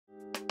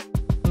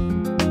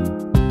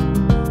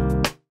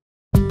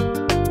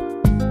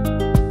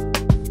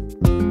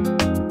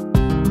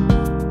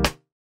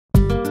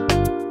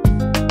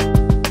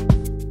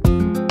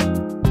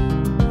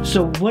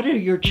So what are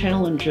your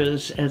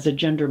challenges as a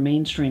gender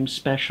mainstream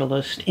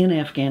specialist in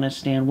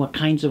Afghanistan? What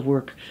kinds of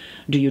work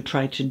do you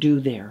try to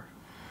do there?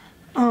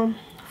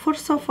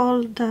 First of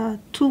all, the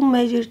two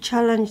major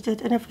challenges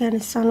that in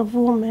Afghanistan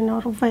women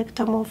are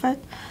victim of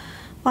it.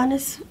 One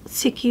is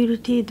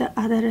security, the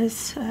other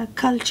is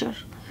culture.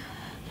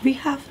 We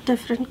have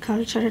different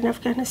culture in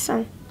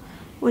Afghanistan,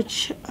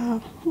 which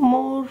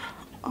more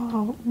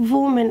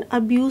women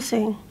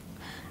abusing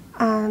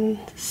and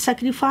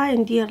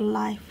sacrificing their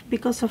life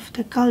because of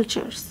the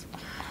cultures.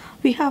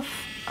 We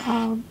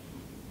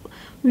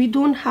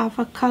don't have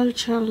a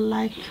culture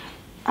like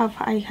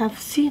I have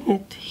seen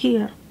it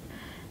here.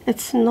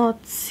 It's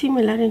not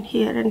similar in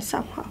here, and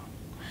somehow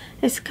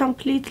it's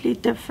completely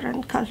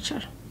different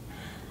culture.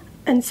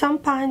 And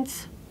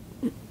sometimes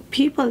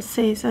people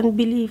say and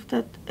believe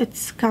that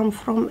it's come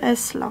from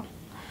Islam,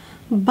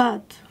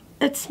 but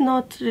it's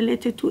not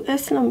related to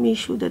Islam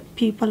issue that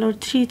people are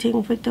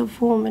treating with the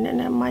women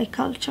in my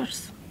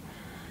cultures.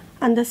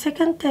 And the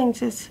second thing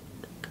is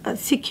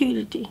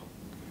security.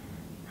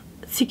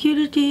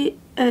 Security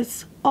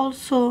is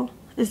also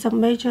a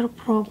major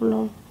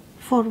problem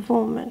for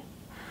women.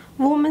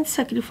 Women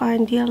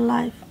sacrificing their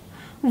life.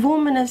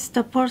 Woman is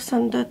the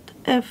person that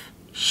if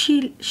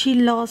she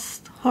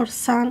lost her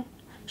son,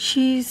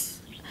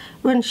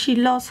 when she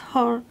lost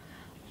her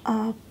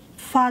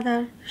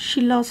father,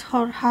 she lost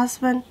her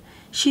husband,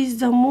 she's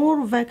the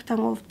more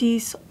victim of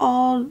these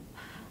all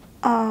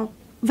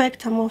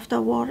victim of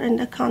the war in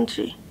the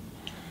country,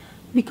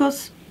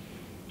 because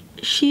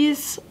she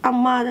is a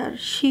mother,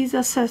 she's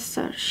a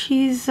sister,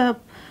 she's a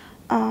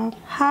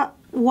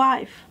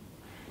wife.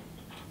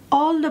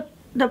 All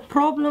the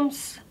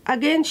problems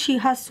again she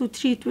has to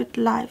treat with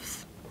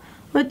lives,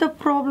 with the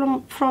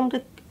problem from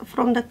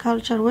the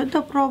culture, with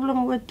the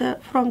problem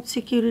from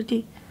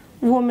security.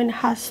 Woman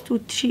has to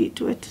treat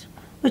with,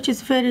 which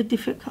is very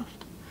difficult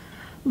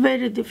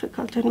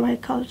in my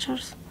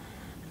cultures.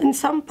 In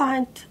some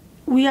point,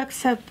 we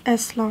accept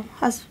Islam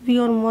as we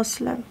are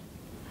Muslim.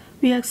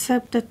 We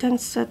accept the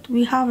things that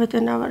we have it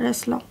in our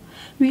Islam.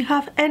 We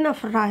have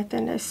enough right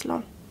in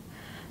Islam.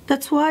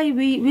 That's why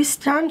we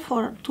stand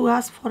to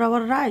ask for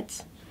our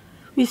rights.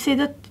 We say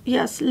that,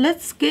 yes,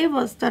 let's give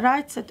us the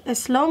rights that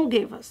Islam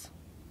gave us.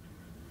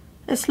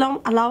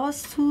 Islam allow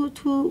us to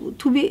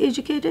be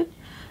educated.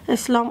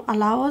 Islam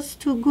allow us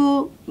to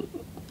go,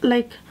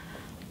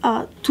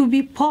 to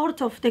be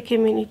part of the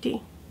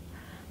community.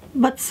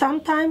 But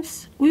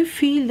sometimes we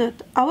feel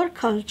that our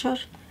culture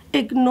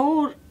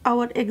ignore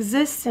our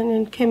existence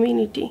in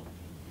community.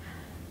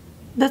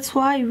 That's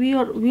why we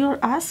are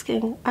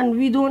asking, and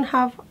we don't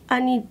have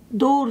any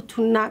door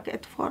to knock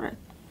it for it.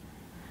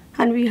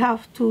 And we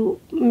have to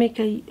make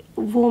a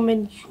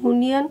women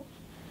union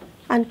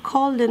and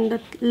call them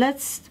that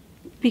let's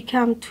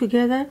become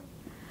together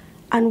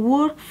and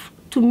work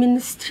to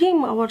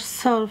mainstream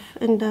ourselves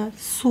in the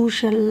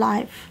social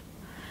life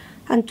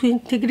and to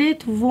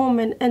integrate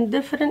women in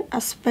different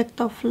aspects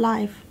of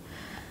life.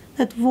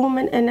 That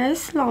woman in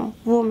Islam,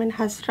 woman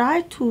has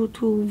right to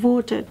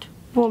vote it.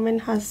 Woman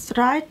has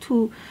right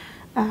to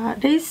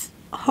raise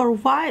her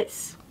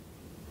voice.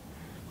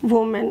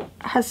 Woman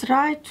has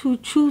right to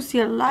choose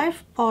their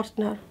life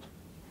partner.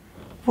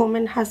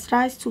 Woman has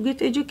rights to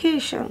get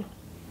education.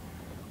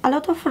 A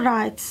lot of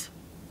rights,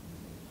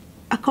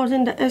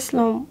 according to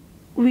Islam,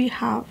 we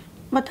have.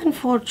 But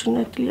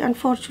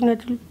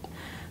unfortunately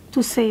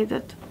to say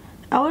that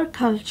our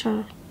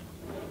culture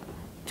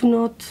do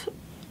not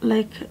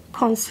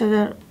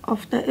consider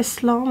of the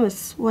Islam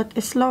is what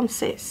Islam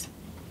says.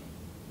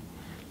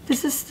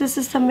 This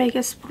is the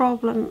biggest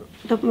problem,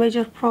 the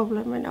major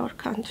problem in our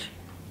country.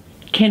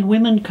 Can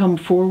women come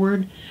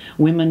forward,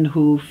 women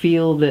who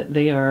feel that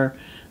they are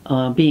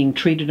being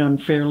treated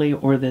unfairly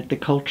or that the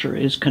culture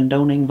is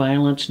condoning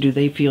violence? Do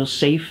they feel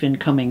safe in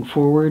coming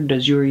forward?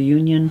 Does your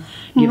union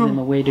give them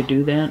a way to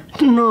do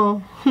that?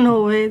 No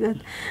way. That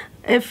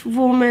if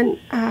women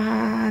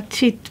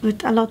treat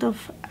with a lot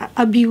of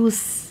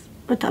abuse,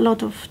 with a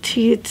lot of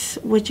treats,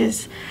 which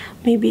is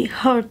maybe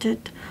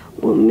hurted,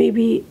 or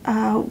maybe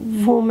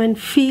women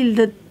feel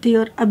that they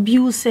are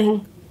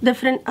abusing,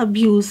 different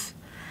abuse,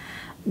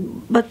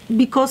 but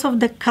because of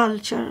the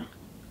culture,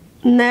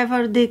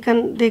 never they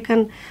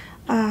can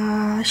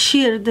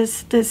share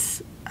this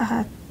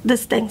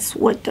things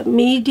with the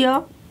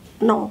media.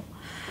 No,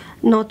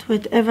 not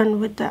with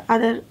even with the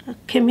other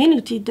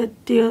community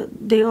that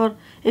they are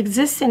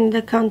existing in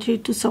the country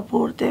to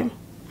support them.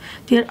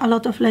 There are a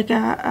lot of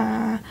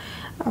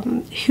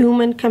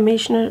human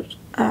commissioner,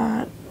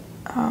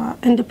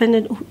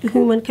 independent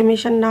human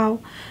commission now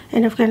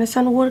in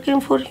Afghanistan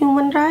working for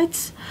human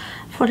rights.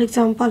 For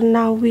example,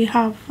 now we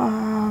have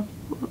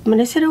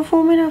Ministry of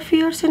Women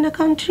Affairs in the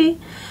country.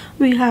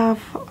 We have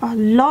a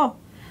law,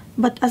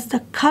 but as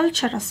the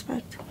culture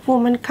aspect,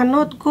 women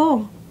cannot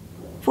go.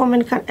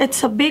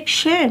 It's a big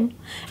shame.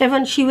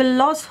 Even she will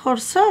lose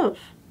herself.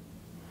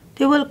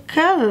 They will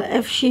kill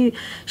if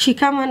she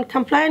come and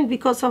complain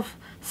because of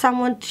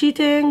someone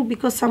cheating,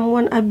 because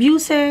someone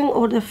abusing,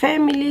 or the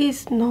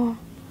families. No,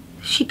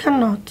 she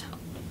cannot.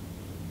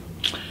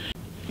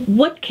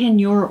 What can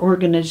your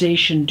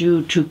organization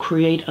do to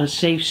create a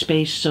safe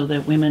space so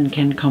that women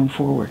can come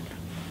forward?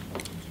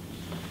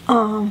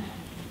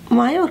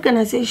 My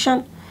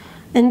organization,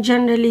 and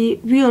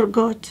generally we are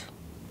good.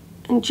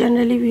 And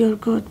generally we are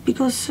good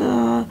because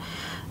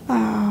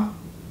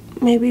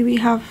maybe we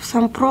have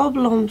some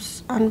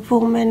problems, and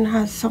women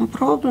has some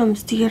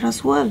problems there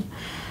as well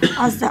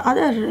as the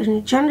other.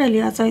 And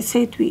generally, as I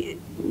said, we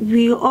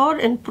are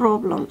in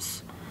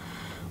problems,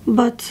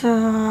 but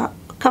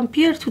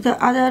compared to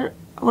the other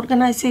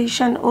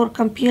organization, or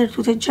compared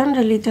to the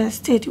generally the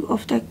state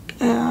of the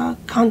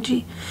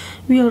country,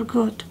 we are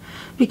good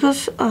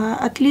because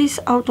at least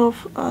out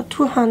of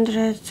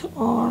 200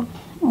 or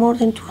more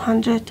than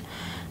 200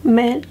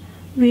 male,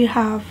 we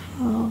have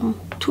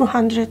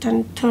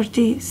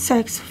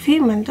 236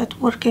 female that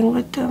working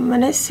with the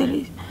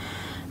ministry,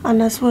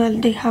 and as well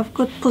they have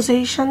good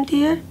position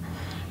there.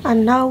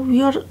 And now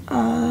we are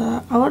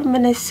our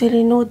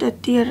ministry know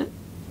that they're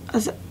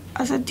as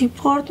a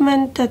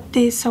department that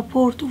they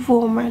support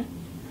women,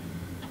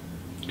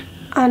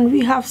 and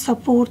we have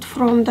support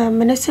from the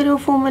Ministry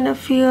of Women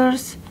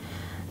Affairs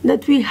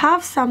that we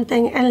have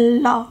something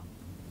in law,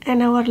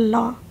 in our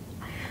law,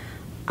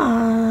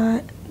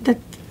 that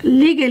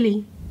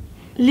legally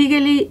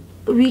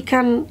we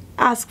can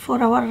ask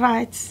for our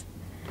rights.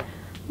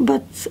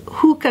 But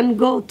who can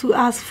go to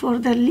ask for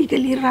the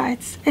legally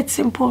rights? It's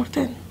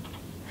important.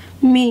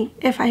 Me,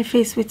 if I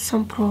face with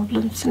some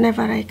problems,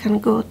 never I can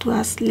go to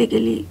ask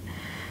legally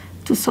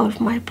to solve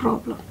my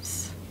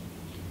problems.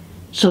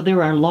 So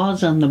there are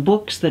laws on the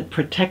books that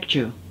protect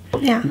you,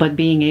 Yeah. but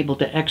being able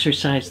to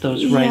exercise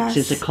those rights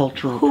is a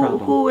cultural problem.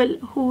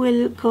 Who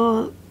will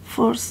go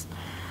first?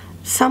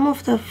 Some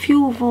of the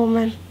few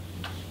women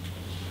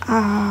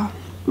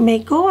may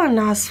go and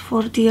ask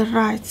for their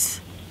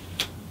rights.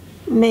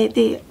 May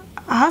they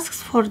ask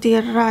for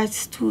their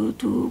rights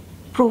to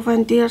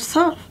prevent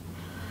themselves.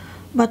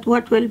 But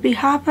what will be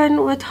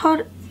happen with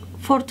her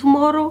for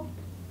tomorrow?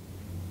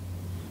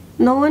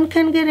 No one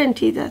can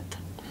guarantee that.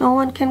 No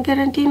one can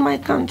guarantee in my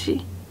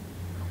country.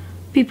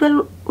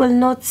 People will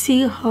not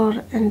see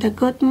her in the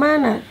good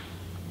manner.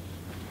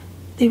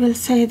 They will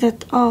say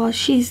that, oh,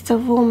 she's the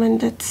woman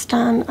that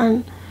stand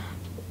and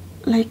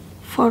like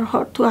for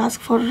her to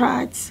ask for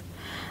rights.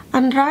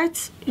 And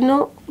rights,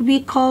 we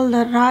call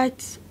the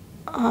rights,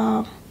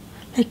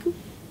 like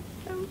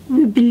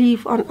we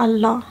believe on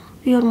Allah.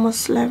 We are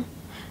Muslim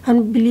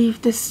and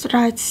believe this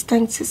rights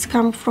things is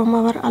come from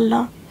our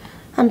Allah.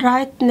 And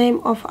right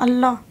name of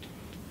Allah.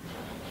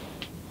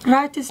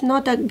 Right is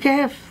not a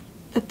gift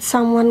that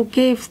someone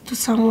gave to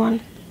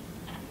someone.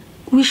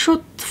 We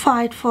should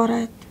fight for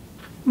it.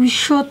 We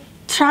should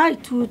try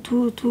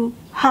to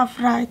have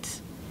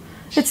rights.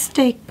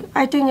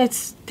 I think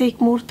it's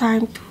take more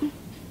time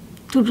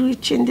to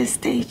reach in this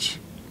stage.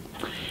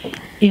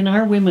 In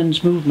our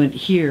women's movement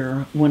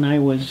here, when I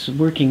was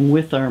working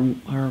with our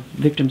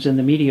Victims in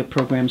the Media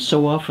program,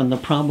 so often the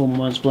problem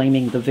was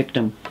blaming the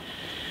victim,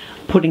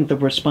 putting the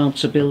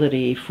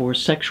responsibility for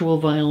sexual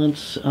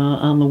violence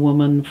on the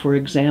woman. For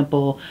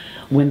example,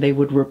 when they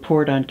would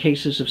report on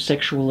cases of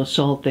sexual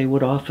assault, they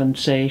would often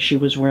say she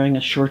was wearing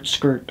a short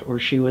skirt or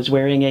she was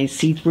wearing a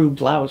see-through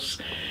blouse,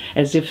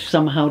 as if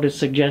somehow to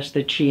suggest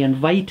that she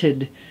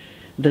invited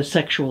the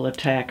sexual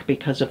attack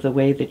because of the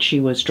way that she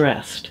was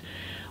dressed.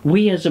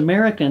 We as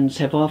Americans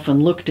have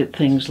often looked at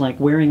things like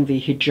wearing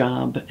the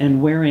hijab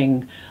and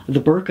wearing the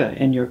burqa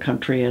in your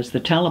country, as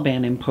the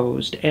Taliban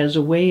imposed, as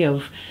a way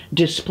of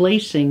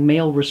displacing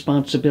male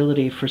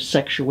responsibility for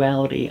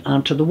sexuality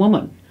onto the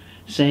woman,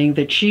 saying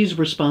that she's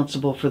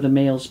responsible for the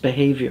male's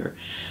behavior,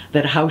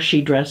 that how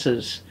she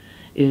dresses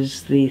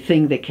is the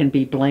thing that can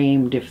be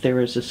blamed if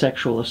there is a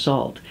sexual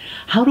assault.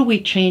 How do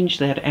we change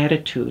that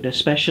attitude,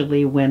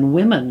 especially when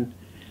women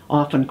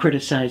often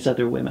criticize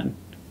other women?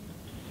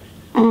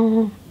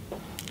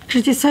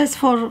 Criticize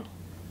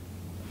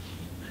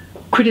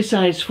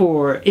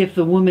for if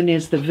the woman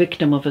is the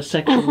victim of a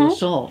sexual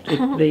assault,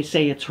 they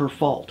say it's her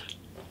fault.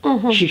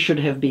 She should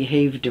have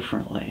behaved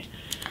differently.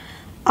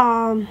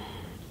 As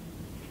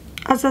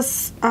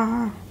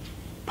a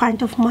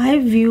point of my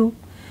view,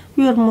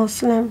 we are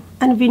Muslim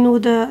and we know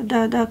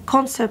the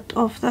concept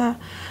of the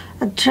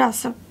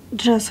dress up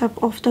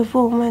of the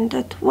woman,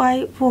 that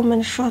why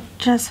women should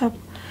dress up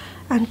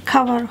and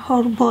cover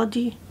her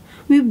body.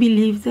 We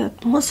believe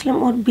that,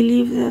 Muslim or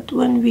believe that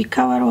when we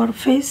cover our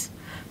face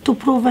to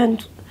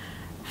prevent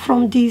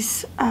from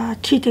this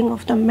cheating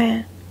of the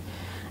man.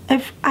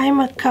 If I'm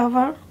a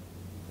cover,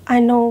 I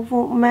know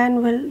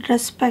man will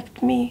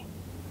respect me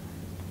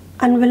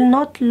and will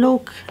not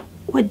look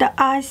with the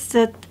eyes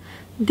that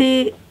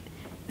they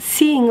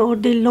seeing or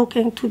they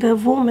looking to the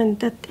woman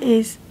that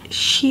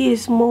she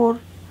is more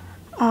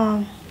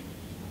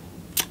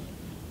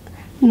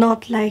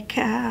not like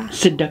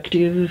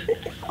seductive,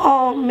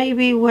 or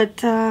maybe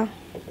with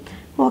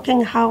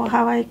walking,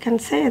 how I can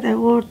say the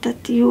word,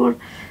 that you're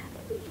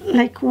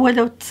like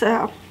without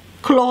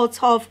clothes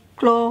or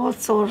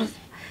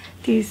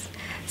this.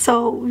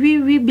 So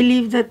we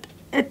believe that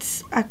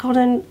it's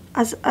according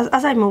as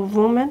I'm a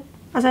woman,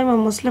 as I'm a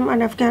Muslim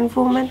and Afghan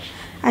woman,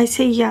 I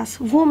say yes,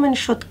 women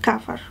should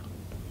cover.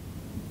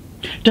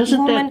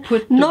 Doesn't Women, that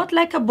put... not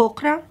like a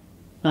bokra,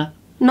 Huh?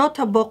 not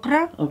a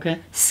bokra, Okay.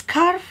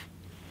 scarf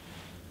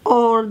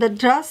or the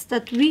dress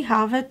that we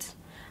have it,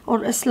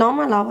 or Islam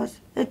allows,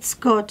 it's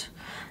good.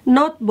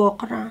 Not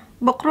bokra.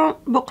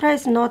 Bokra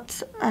is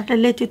not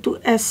related to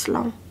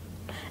Islam.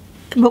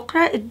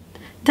 Bokra, it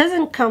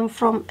doesn't come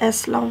from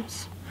Islam.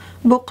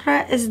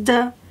 Bokra is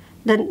the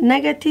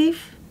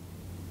negative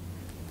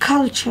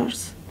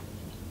cultures,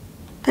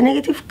 the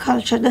negative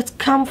culture that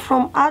come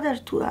from other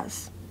to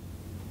us.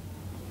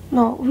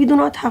 No, we do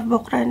not have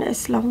bokra in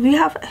Islam. We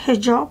have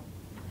hijab,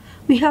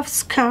 we have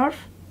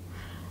scarf.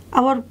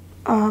 Our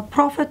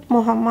Prophet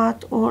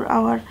Muhammad or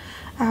our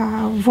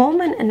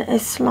women in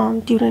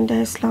Islam, during the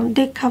Islam,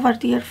 they cover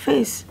their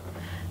face.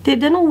 They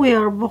didn't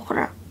wear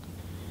bokra.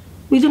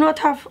 We do not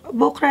have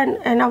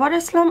bokra in our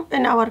Islam,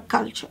 in our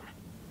culture.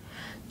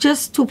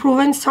 Just to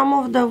prevent some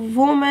of the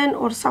women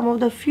or some of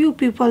the few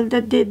people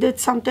that they did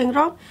something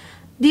wrong,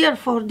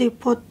 therefore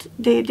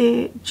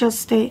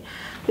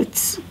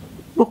it's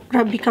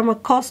bokra become a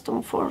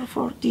custom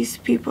for these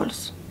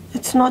peoples.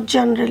 It's not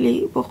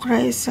generally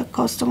bokra is a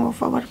custom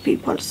of our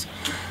peoples.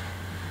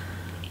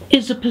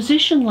 Is a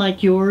position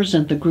like yours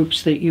and the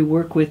groups that you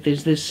work with,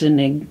 is this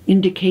an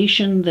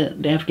indication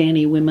that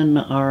Afghani women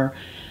are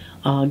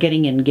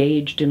getting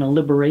engaged in a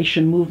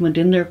liberation movement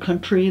in their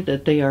country,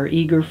 that they are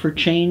eager for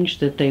change,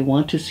 that they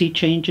want to see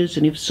changes?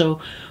 And if so,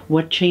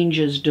 what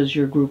changes does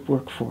your group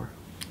work for?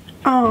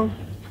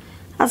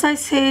 As I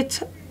said,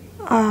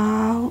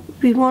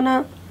 we want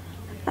to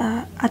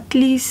at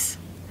least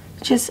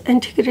just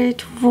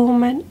integrate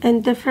women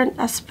in different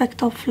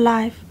aspects of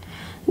life,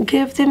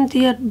 give them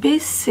their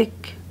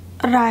basic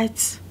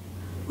rights,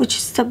 which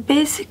is the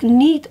basic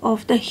need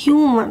of the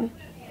human,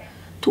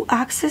 to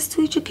access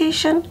to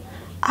education,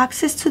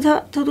 access to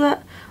the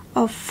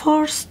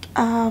first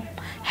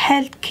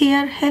health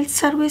care, health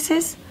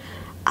services,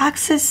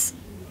 access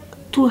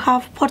to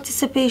have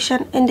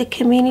participation in the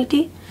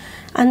community,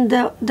 and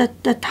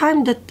the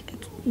time that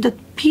the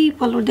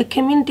people or the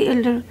community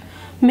elder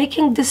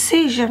making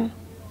decision.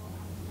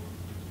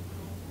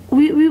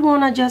 We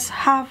want to just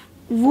have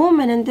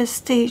women in this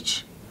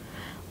stage,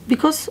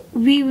 because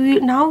we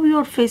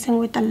are facing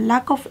with a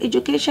lack of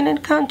education in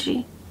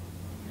country.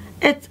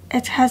 It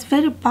has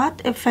very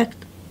bad effect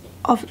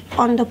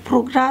on the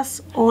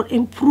progress or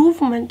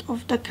improvement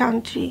of the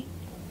country.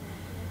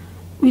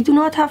 We do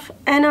not have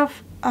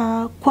enough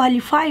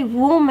qualified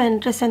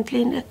women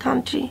recently in the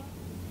country.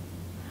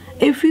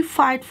 If we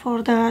fight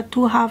for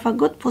to have a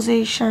good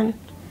position,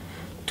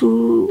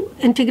 to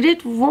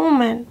integrate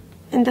women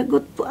in the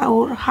good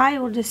or high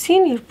or the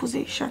senior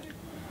position,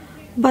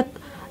 but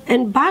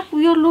in back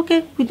we are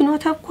looking, we do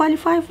not have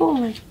qualified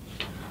women.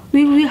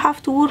 We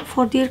have to work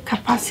for their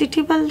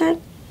capacity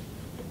building,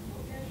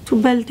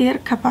 to build their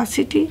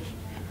capacity,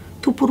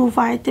 to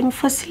provide them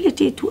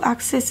facility to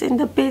access in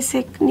the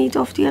basic need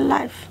of their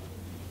life.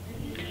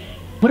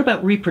 What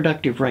about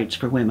reproductive rights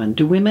for women?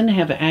 Do women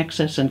have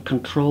access and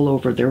control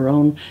over their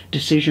own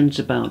decisions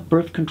about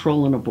birth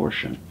control and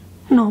abortion?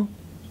 No.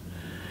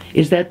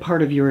 Is that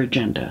part of your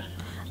agenda?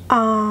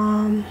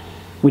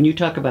 When you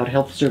talk about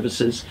health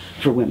services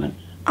for women?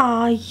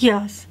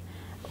 Yes.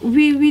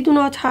 We do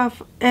not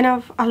have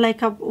enough,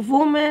 like a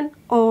woman,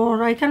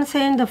 or I can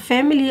say in the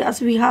family,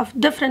 as we have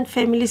different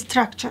family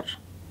structure.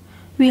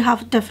 We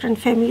have different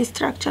family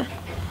structure.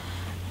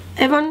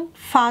 Even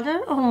father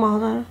or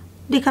mother,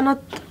 they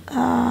cannot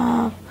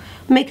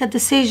make a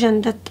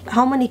decision that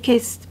how many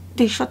kids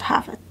they should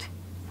have it.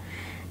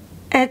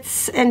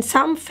 It's in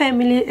some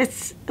family,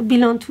 it's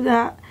belong to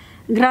the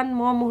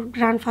grandmom or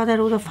grandfather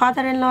or the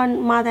father-in-law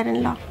and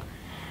mother-in-law.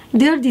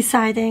 They're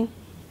deciding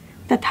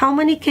that how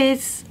many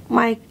kids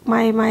my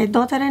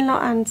daughter-in-law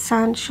and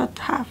son should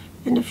have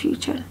in the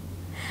future.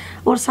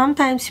 Or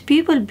sometimes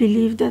people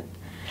believe that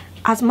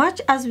as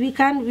much as we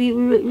can,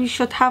 we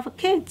should have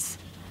kids.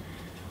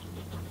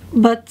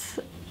 But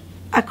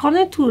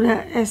according to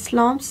the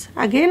Islams,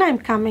 again I'm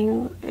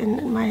coming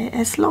in my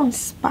Islam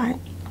spine.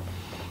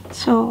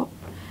 So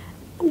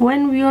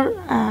when we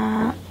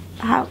are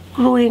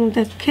growing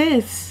the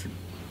kids,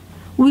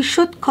 we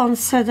should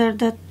consider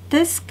that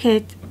this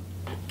kids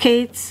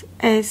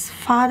as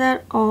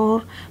father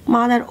or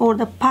mother or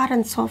the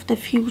parents of the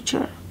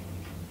future.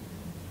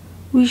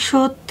 We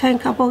should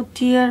think about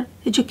their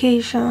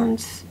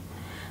educations,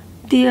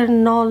 their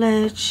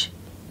knowledge,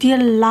 their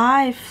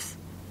lives,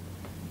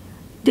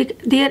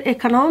 their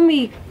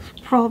economic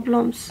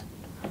problems.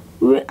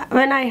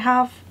 When I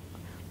have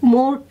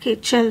more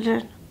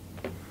children,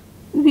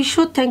 we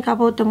should think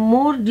about the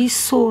more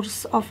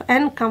resource of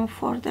income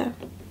for them.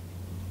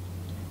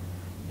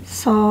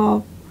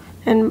 So,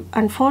 and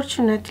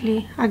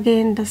unfortunately,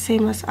 again, the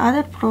same as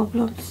other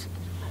problems,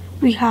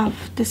 we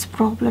have this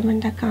problem in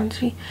the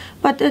country.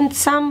 But in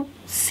some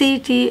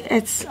city,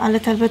 it's a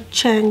little bit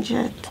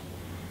changed.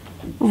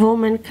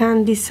 Women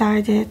can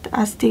decide it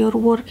as they are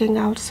working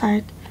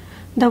outside.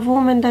 The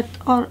women that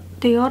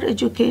they are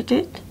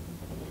educated,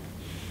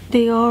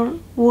 they are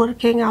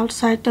working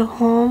outside the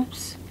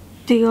homes,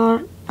 they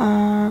are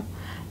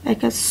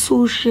like a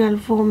social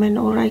woman,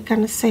 or I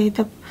can say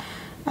the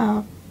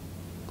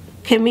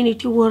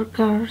community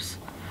workers.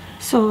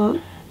 So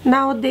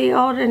now they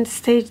are in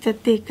stage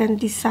that they can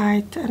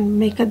decide and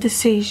make a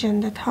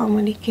decision that how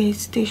many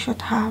kids they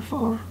should have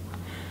or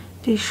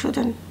they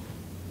shouldn't.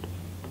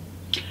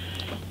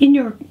 In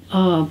your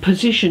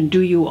position,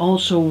 do you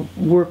also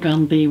work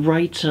on the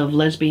rights of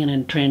lesbian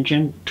and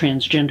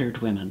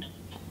transgendered women?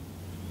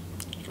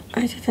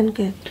 I didn't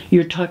get.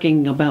 You're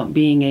talking about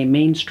being a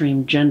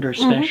mainstream gender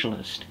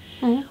specialist.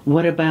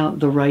 What about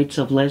the rights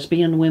of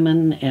lesbian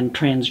women and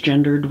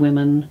transgendered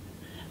women?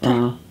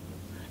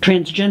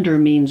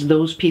 Transgender means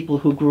those people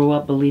who grow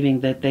up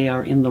believing that they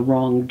are in the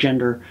wrong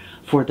gender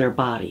for their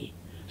body.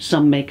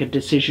 Some make a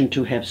decision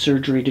to have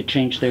surgery to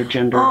change their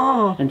gender,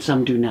 and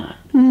some do not.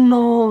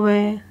 No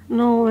way,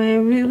 no way.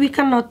 We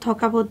cannot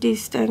talk about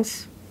these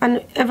things.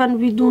 And even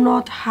we do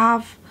not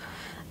have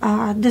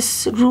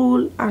this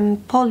rule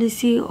and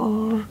policy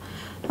or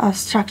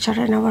structure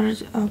in our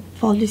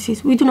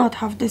policies. We do not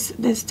have this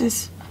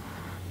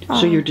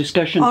so your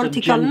discussions article.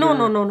 of gender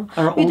No.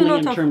 are We do only not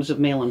in have, terms of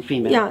male and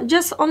female? Yeah,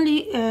 just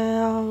only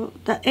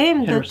the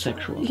aim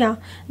Heterosexual.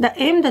 the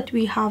aim that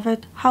we have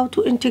it, how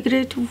to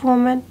integrate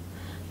women,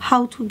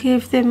 how to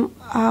give them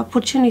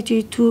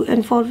opportunity to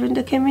involve in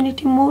the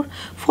community more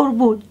for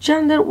both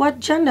gender. What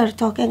gender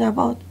talking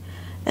about?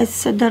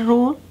 It's the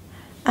role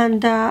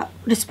and the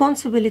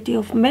responsibility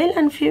of male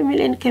and female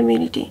in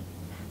community,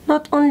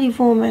 not only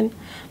women.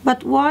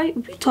 But why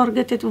we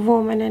targeted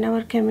women in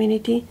our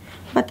community?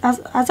 But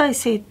as I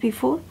said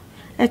before,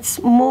 it's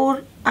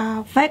more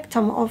a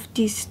victim of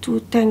these two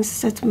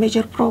things that's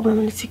major problem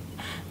in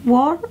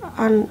war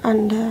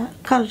and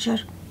culture.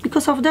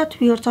 Because of that,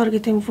 we are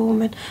targeting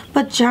women.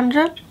 But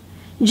gender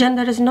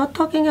is not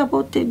talking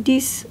about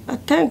these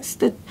things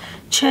that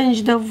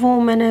change the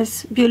woman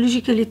as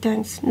biologically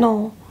things.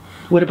 No.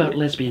 What about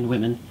lesbian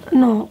women?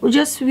 No,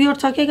 just we are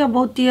talking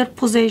about their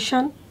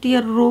position,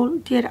 their role,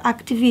 their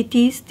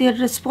activities, their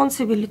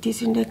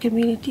responsibilities in the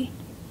community.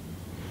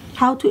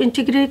 How to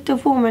integrate the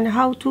women,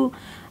 how to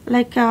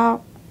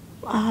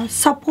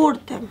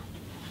support them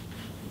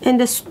in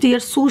their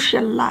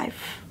social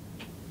life.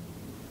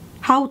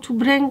 How to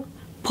bring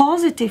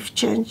positive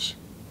change.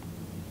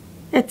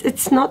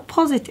 It's not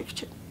positive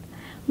change.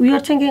 We are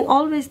thinking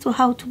always to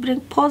how to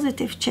bring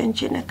positive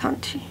change in a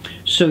country.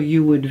 So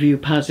you would view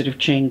positive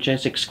change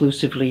as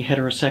exclusively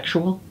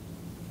heterosexual?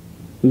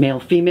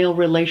 Male-female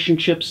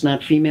relationships,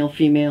 not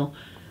female-female?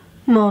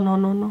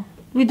 No.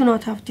 We do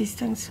not have these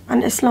things.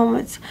 And Islam,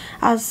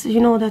 as you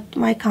know that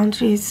my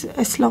country is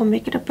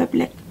Islamic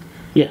Republic.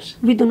 Yes.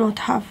 We do not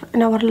have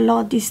in our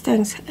law these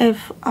things.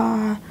 If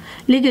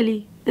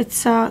legally,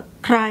 it's a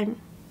crime.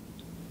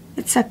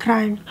 It's a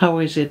crime. How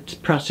is it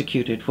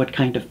prosecuted? What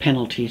kind of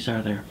penalties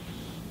are there?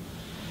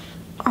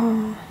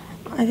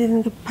 I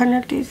didn't get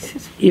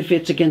penalties. If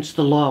it's against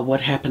the law,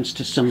 what happens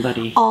to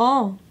somebody?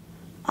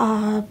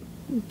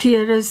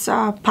 There is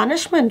a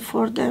punishment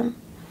for them.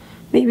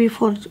 Maybe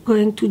for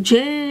going to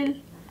jail.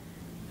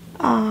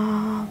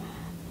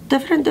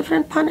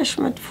 Different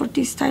punishment for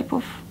these type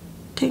of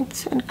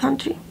things in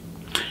country.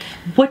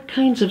 What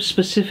kinds of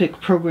specific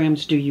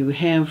programs do you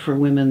have for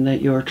women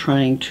that you're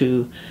trying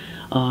to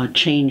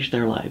change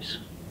their lives?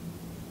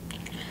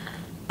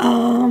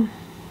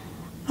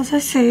 As I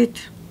said,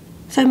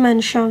 as I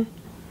mentioned,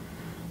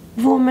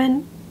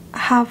 women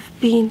have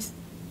been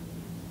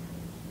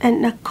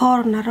in a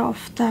corner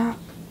of the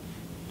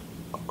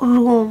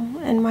room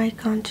in my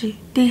country.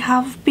 They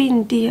have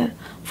been there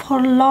for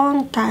a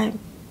long time.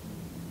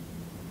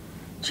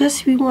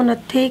 Just we want to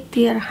take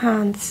their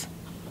hands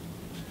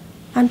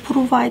and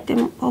provide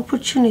them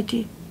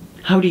opportunity.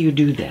 How do you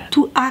do that?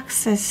 To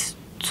access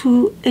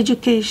to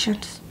education,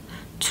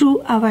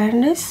 through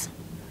awareness,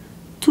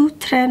 to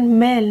train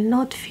male,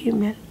 not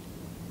female.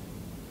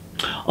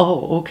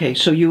 Oh, okay.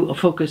 So you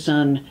focus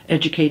on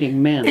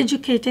educating men.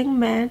 Educating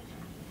men.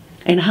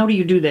 And how do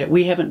you do that?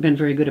 We haven't been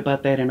very good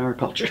about that in our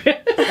culture.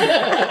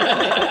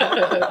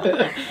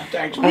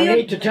 I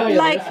hate to tell you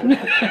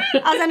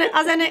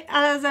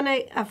as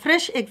a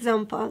fresh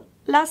example,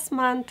 last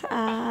month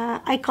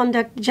I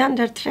conduct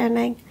gender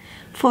training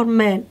for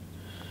men.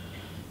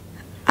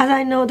 As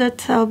I know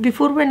that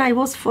before, when I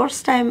was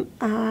first time,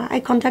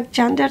 I conduct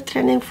gender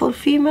training for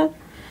female,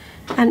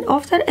 and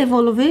after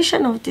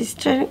evaluation of this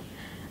training,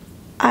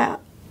 I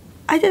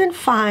didn't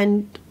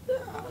find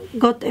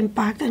good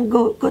impact and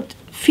good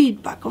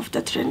feedback of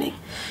the training.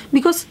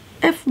 Because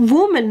if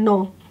women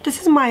know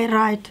this is my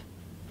right,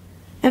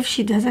 if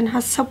she doesn't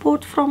have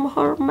support from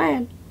her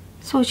man,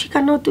 so she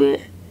cannot do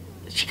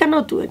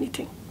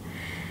anything.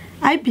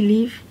 I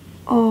believe,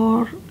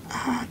 or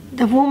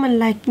the woman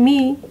like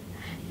me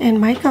in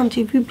my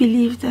country, we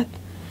believe that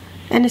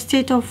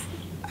instead of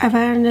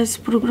awareness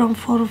program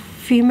for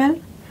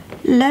female,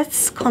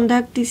 let's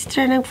conduct this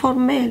training for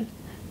male.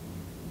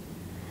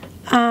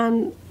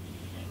 And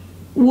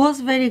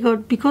was very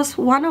good, because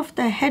one of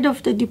the head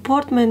of the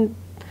department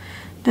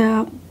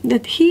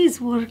that he is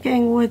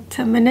working with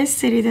the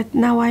ministry that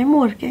now I'm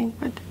working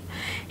with,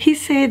 he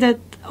said that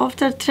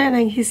after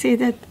training, he said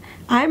that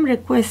I'm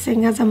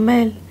requesting as a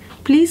male,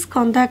 please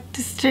conduct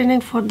this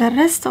training for the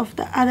rest of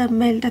the other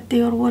male that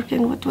they are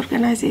working with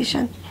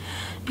organization.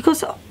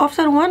 Because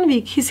after 1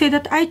 week, he said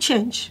that I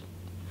change.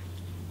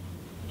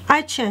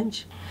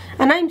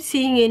 And I'm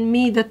seeing in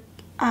me that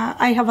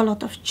I have a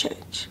lot of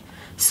change.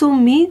 So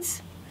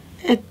means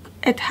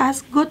it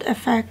has good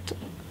effect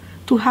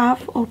to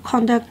have or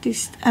conduct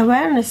this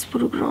awareness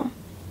program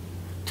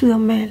to the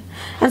male.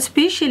 And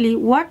especially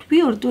what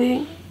we are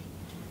doing,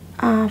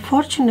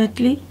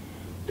 fortunately,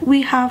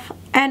 we have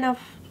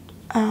enough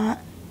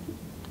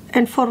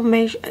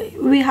information,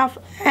 we have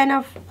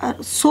enough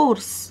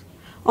source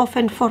of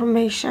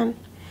information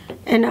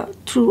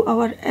through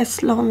our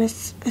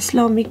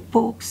Islamic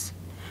books,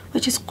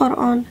 which is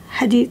Quran,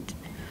 Hadith.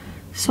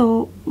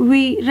 So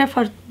we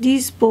refer to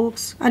these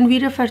books and we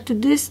refer to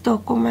these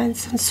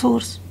documents and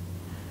source.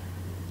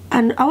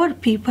 And our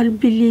people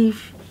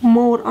believe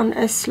more on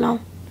Islam.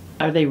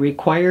 Are they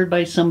required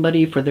by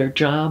somebody for their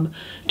job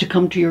to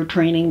come to your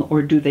training,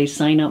 or do they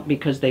sign up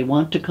because they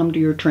want to come to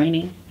your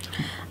training?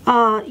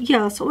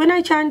 Yeah, so when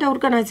I joined the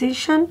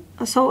organization,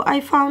 so I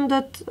found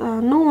that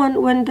no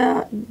one, when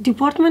the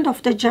Department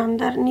of the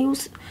Gender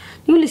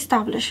newly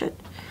established it,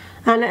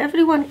 and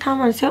everyone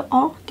come and say,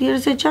 oh,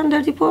 there's a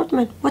gender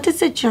department. What is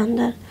the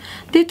gender?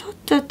 They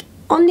thought that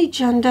only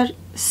gender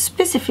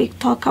specific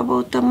talk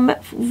about the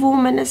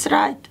woman's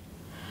right.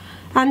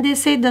 And they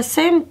say the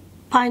same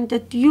point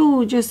that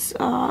you just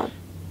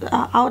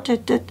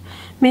outed, that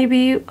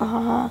maybe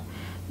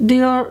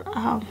they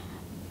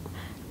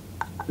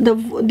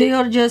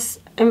are just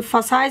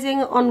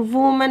emphasizing on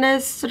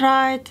women's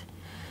right,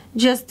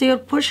 just they are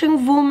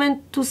pushing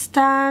women to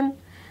stand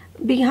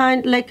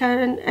behind like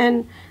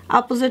an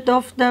opposite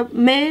of the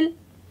male.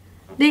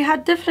 They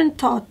had different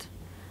thought.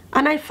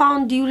 And I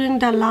found during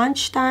the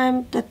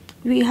lunchtime that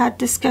we had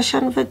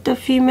discussion with the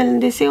female,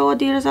 and they say, oh,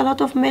 there is a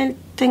lot of male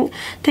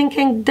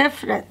thinking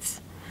difference.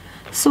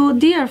 So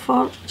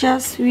therefore,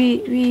 just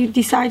we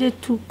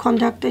decided to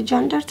conduct a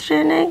gender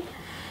training,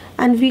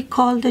 and we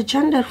call the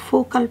gender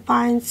focal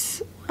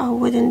points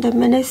within the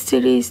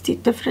ministries, the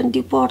different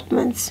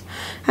departments.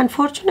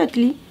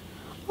 Unfortunately,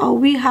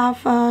 we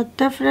have a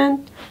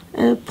different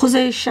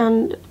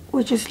position,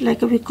 which is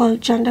like we call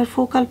gender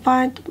focal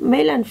point.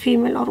 Male and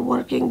female are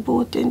working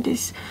both in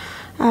these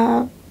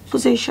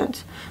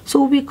positions.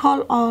 So we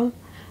call all,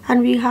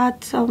 and we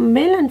had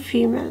male and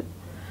female.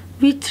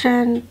 We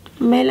trained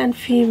male and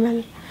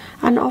female,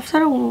 and after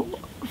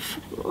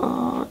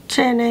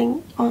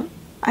training,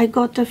 I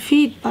got a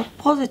feedback,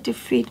 positive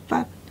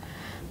feedback,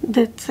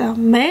 that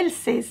male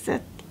says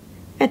that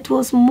it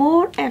was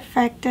more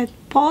affected,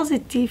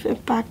 positive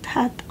impact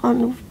had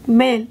on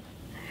male.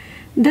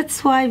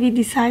 That's why we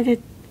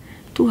decided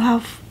to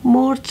have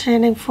more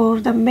training for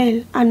the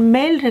male, and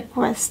male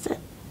requested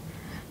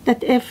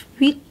that if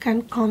we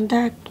can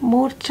conduct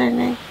more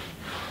training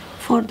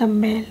for the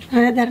male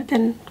rather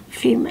than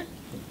female.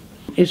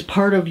 Is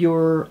part of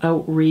your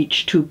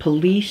outreach to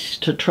police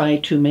to try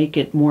to make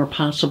it more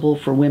possible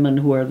for women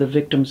who are the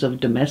victims of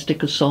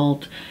domestic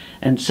assault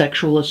and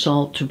sexual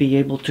assault to be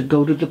able to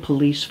go to the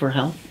police for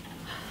help?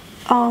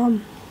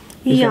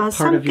 Is that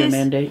part of your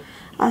mandate?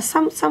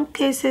 Some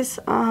cases,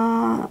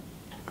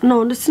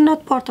 no, this is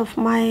not part of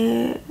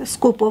my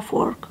scope of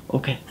work.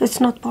 Okay. It's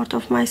not part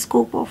of my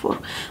scope of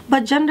work.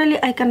 But generally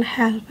I can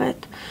help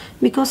it,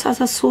 because as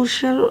a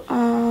social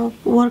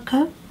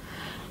worker,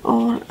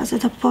 or as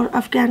a poor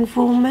Afghan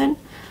woman,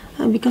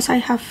 because I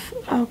have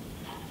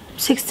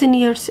 16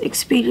 years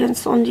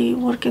experience only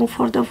working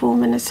for the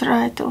women's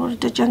right or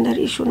the gender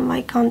issue in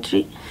my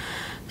country.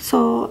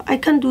 So I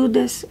can do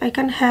this, I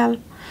can help.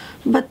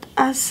 But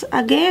as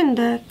again,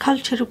 the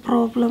cultural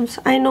problems,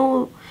 I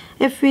know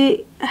if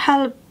we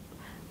help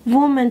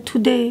women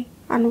today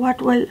and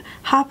what will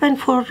happen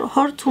for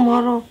her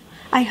tomorrow,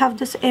 I have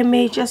this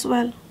image as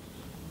well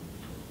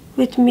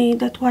with me,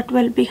 that what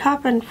will be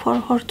happen for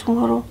her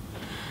tomorrow.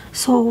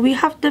 So we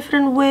have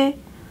different way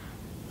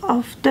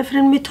of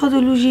different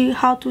methodology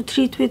how to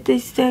treat with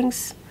these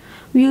things.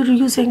 We are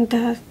using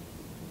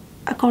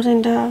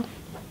according to the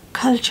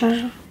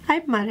culture.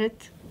 I'm married.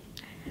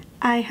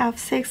 I have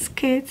 6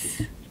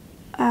 kids,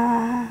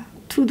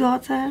 2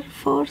 daughters,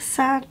 4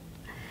 sons.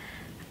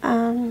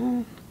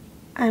 I'm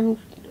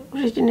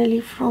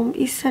originally from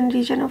eastern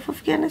region of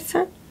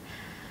Afghanistan,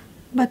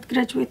 but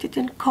graduated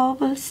in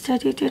Kabul,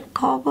 studied in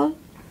Kabul,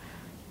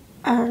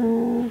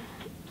 and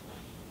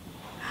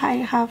I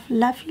have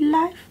lovely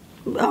life.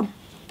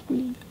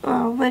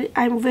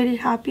 I'm very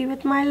happy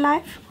with my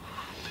life.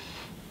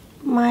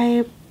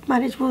 My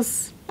marriage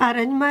was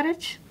arranged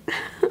marriage,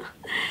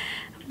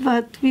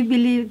 but we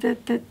believe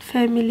that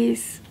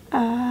families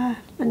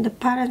when the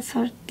parents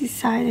are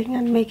deciding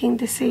and making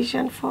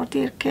decision for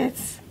their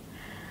kids,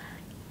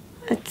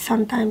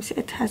 sometimes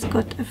it has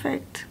good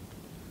effect.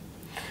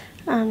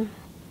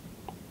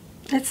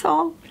 That's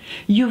all.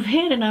 You've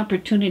had an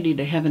opportunity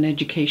to have an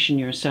education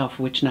yourself,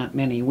 which not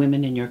many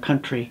women in your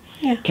country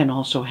can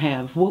also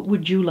have. What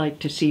would you like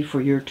to see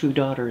for your 2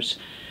 daughters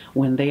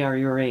when they are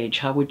your age?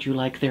 How would you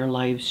like their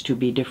lives to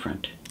be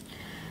different?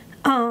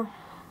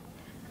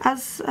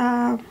 As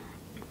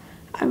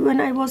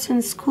when I was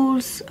in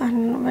schools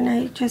and when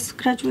I just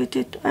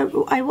graduated,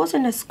 I was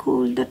in a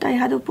school that I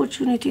had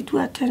opportunity to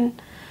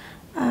attend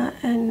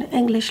an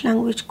English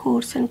language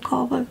course in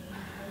Kabul.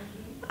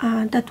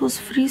 That was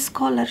free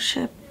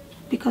scholarship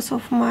because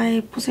of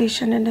my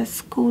position in the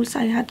schools.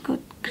 I had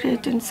good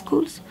grade in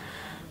schools.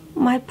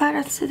 My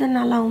parents didn't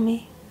allow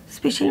me,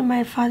 especially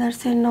my father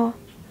said, no,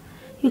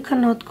 you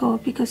cannot go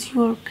because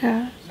you're a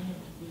girl.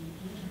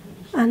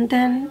 And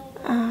then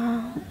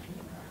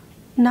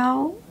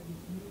now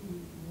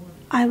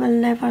I will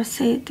never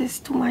say this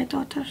to my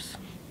daughters.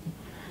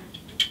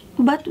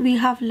 But we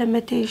have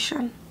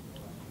limitation.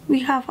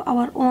 We have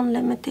our own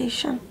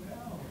limitation.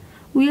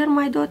 Where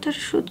my daughter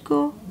should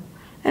go,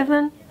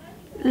 even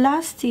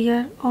last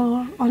year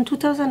or on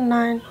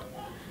 2009,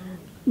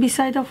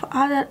 beside of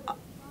other,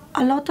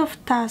 a lot of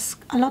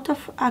tasks, a lot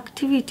of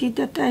activity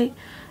that I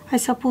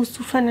supposed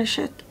to finish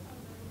it.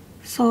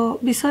 So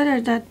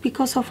besides that,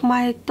 because of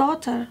my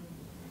daughter,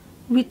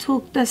 we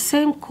took the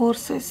same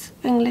courses,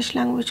 English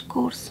language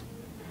course.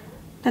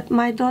 That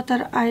my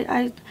daughter,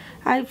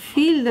 I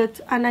feel that,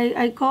 and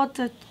I got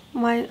that,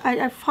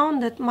 I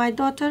found that my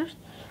daughter,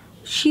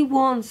 she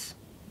wants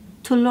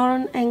to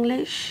learn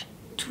English,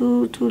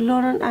 to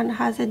learn and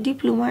has a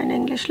diploma in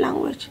English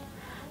language.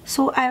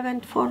 So I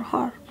went for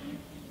her.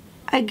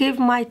 I gave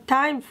my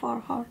time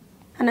for her,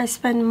 and I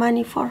spent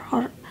money for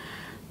her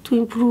to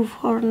improve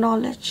her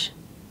knowledge.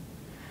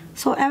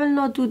 So I will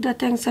not do the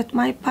things that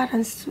my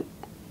parents do.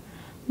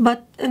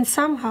 But and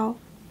somehow,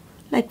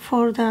 like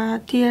for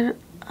their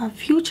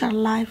future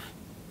life,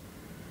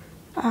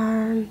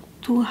 and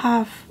to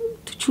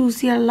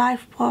choose their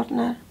life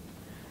partner,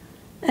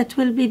 it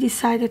will be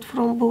decided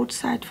from both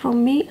sides,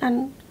 from me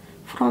and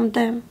from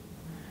them.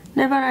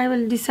 Never I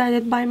will decide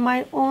it by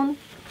my own.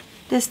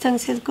 This thing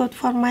is good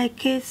for my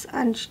kids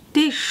and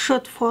they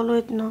should follow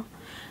it. No,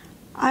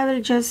 I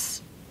will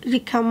just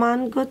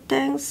recommend good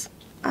things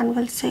and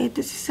will say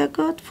this is a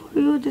good for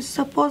you, this is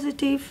a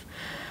positive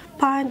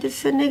point, this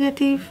is a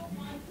negative,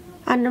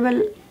 and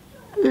will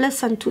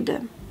listen to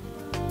them.